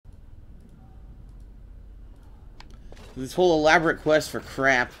This whole elaborate quest for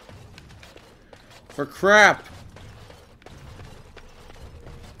crap. For crap!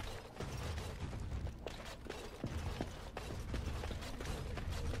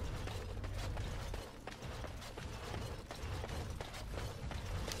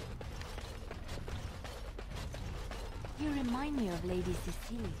 You remind me of Lady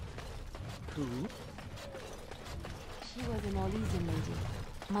Cecile. Who? She was an Orlesian lady.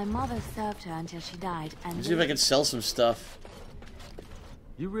 My mother served her until she died, and Let's see if I can sell some stuff.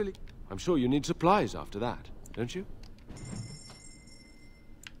 You really... I'm sure you need supplies after that, don't you?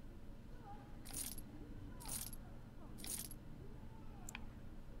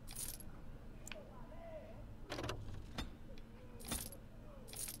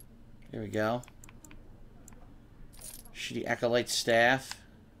 Here we go. Shitty Acolyte staff.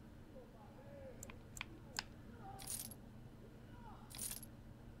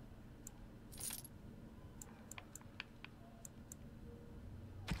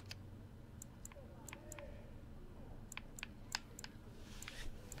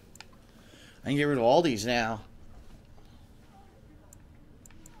 I can get rid of all these now.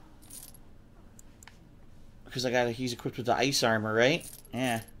 Because he's equipped with the ice armor, right?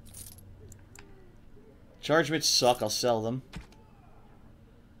 Yeah. Charge mitts suck, I'll sell them.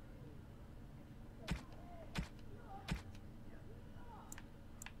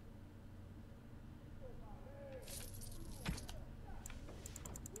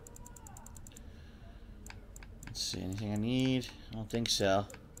 Let's see, anything I need? I don't think so.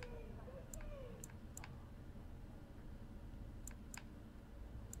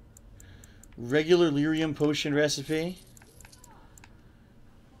 Regular lyrium potion recipe.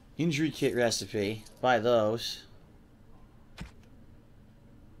 Injury kit recipe. Buy those.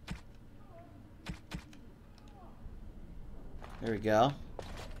 There we go.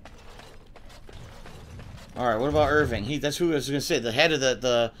 Alright, what about Irving? That's who I was going to say. The head of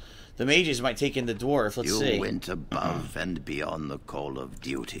the mages might take in the dwarf. Let's see. You went above and beyond the call of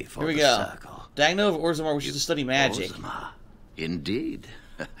duty for Here we the go. circle. Dagno of Orzammar wishes to study magic. Orzammar. Indeed.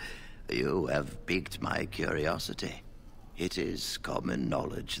 You have piqued my curiosity. It is common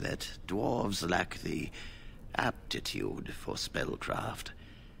knowledge that dwarves lack the aptitude for spellcraft.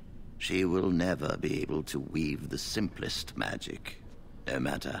 She will never be able to weave the simplest magic, no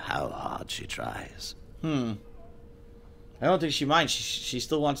matter how hard she tries. I don't think she minds. She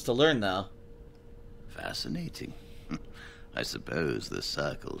still wants to learn, though. Fascinating. I suppose the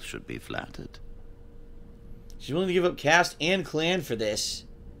circle should be flattered. She's willing to give up caste and clan for this.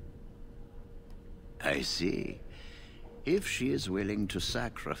 I see. If she is willing to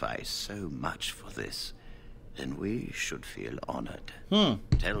sacrifice so much for this, then we should feel honored.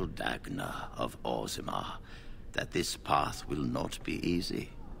 Tell Dagna of Orzammar that this path will not be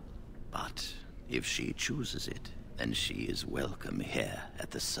easy. But if she chooses it, then she is welcome here at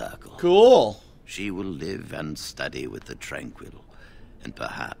the circle. Cool. She will live and study with the Tranquil, and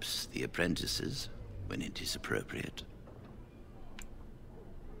perhaps the apprentices, when it is appropriate.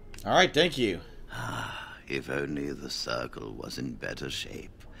 Alright, thank you. If only the circle was in better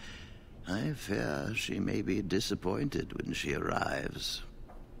shape. I fear she may be disappointed when she arrives.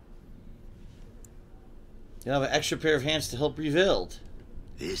 You'll have an extra pair of hands to help rebuild.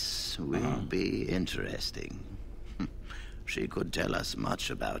 This will be interesting. She could tell us much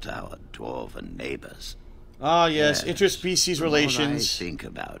about our dwarven neighbors. Ah, yes, interspecies relations. The more I think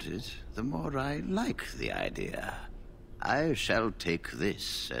about it, the more I like the idea. I shall take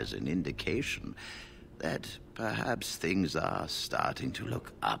this as an indication that perhaps things are starting to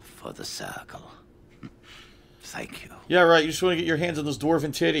look up for the circle. Thank you. Yeah, right, you just want to get your hands on those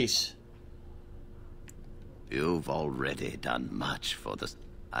dwarven titties. You've already done much for the...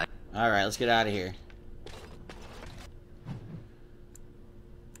 Alright, let's get out of here.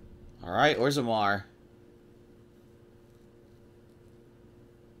 Alright, Orzammar.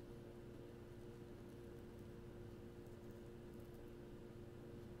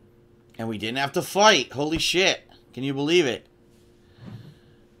 And we didn't have to fight. Holy shit. Can you believe it?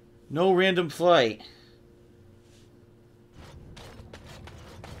 No random fight.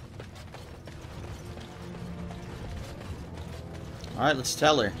 Alright, let's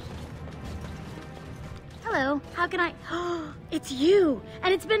tell her. Hello, how can I... Oh, it's you!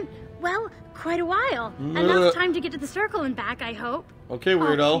 And it's been, well, quite a while. Enough time to get to the circle and back, I hope. Okay,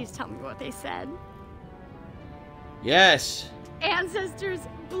 weirdo. Oh, please tell me what they said. Yes. Ancestors,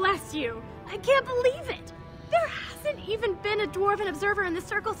 bless you. I can't believe it. There hasn't even been a dwarven observer in the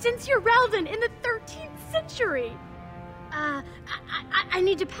circle since Urelden in the 13th century. I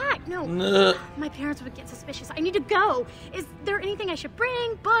need to pack. No, my parents would get suspicious. I need to go. Is there anything I should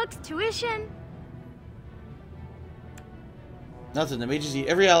bring? Books? Tuition? Nothing. The mages eat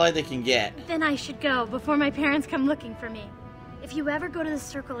every ally they can get. Then I should go before my parents come looking for me. If you ever go to the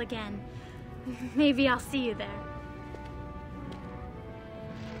circle again, maybe I'll see you there.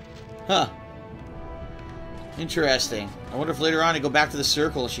 Huh. Interesting. I wonder if later on you go back to the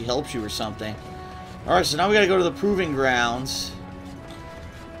circle she helps you or something. Alright, so now we gotta go to the proving grounds.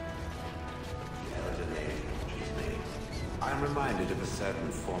 I'm reminded of a certain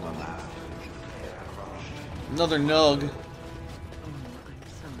former lab. Another nug. I'm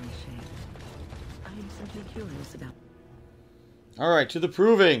sorry, Shane. I am simply curious about... Alright, to the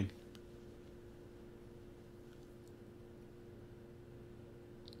proving.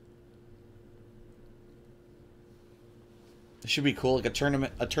 This should be cool, like a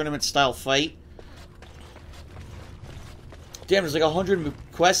tournament style fight. Damn, there's like 100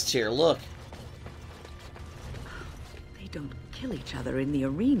 quests here, look. They don't kill each other in the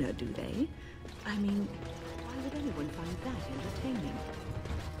arena, do they? I mean, why would anyone find that entertaining?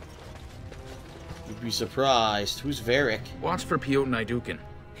 You'd be surprised. Who's Varric? Watch for pt149.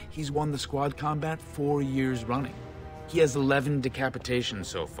 He's won the squad combat 4 years running. He has 11 decapitations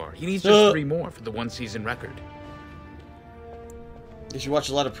so far. He needs just 3 more for the 1-season record. Did you watch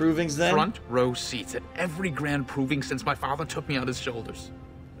a lot of provings then? Front row seats at every grand proving since my father took me on his shoulders.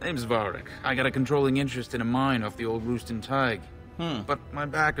 Name's Varric. I got a controlling interest in a mine off the old Roostin Tig. But my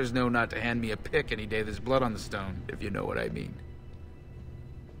backers know not to hand me a pick any day there's blood on the stone, if you know what I mean.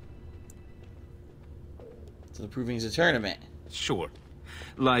 So the proving's a tournament. Sure.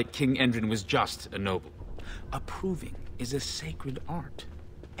 Like King Endrin was just a noble. A proving is a sacred art.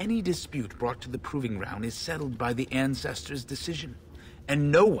 Any dispute brought to the proving ground is settled by the ancestors' decision,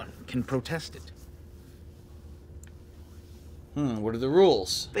 and no one can protest it. What are the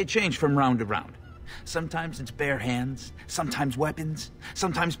rules? They change from round to round. Sometimes it's bare hands, sometimes weapons,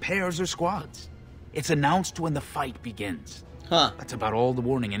 sometimes pairs or squads. It's announced when the fight begins. Huh. That's about all the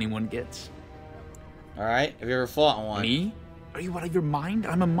warning anyone gets. Alright, have you ever fought in one? Me? Are you out of your mind?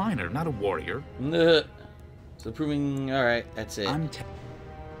 I'm a miner, not a warrior. So the proving... Alright, that's it.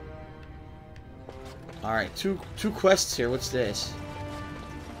 Alright, two quests here. What's this?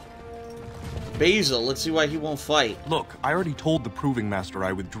 Basil, let's see why he won't fight. Look, I already told the Proving Master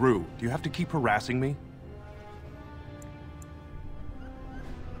I withdrew. Do you have to keep harassing me?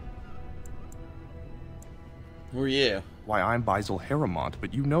 Who are you? Why, I'm Basil Harrimont,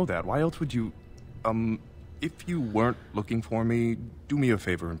 but you know that. Why else would you... if you weren't looking for me, do me a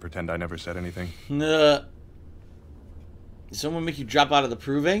favor and pretend I never said anything. Did someone make you drop out of the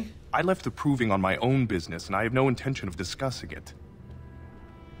proving? I left the Proving on my own business, and I have no intention of discussing it.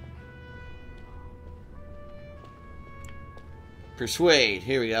 Persuade.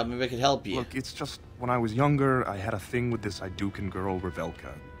 Here we go. Maybe I could help you. Look, it's just, when I was younger, I had a thing with this Idukan girl,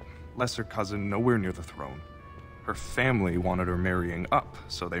 Revelka. Lesser cousin, nowhere near the throne. Her family wanted her marrying up,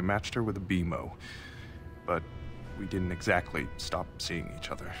 so they matched her with a BMO. But we didn't exactly stop seeing each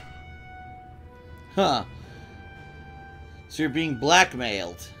other. Huh. So you're being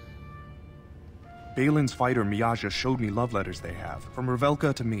blackmailed. Balin's fighter, Miaja, showed me love letters they have, from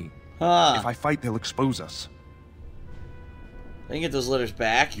Revelka to me. Huh. If I fight, they'll expose us. I can get those letters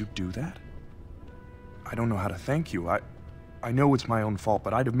back. You do that? I don't know how to thank you. I know it's my own fault,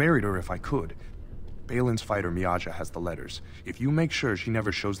 but I'd have married her if I could. Balin's fighter, Miaja, has the letters. If you make sure she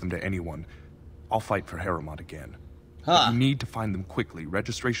never shows them to anyone, I'll fight for Harrimont again. Huh. But you need to find them quickly.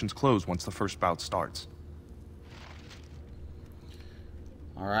 Registrations close once the first bout starts.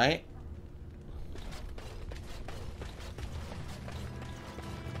 Alright.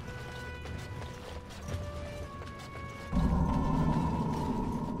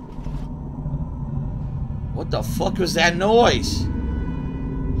 What the fuck was that noise?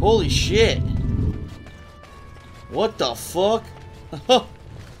 Holy shit. What the fuck?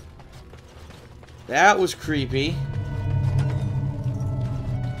 That was creepy.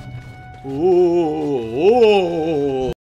 Ooh.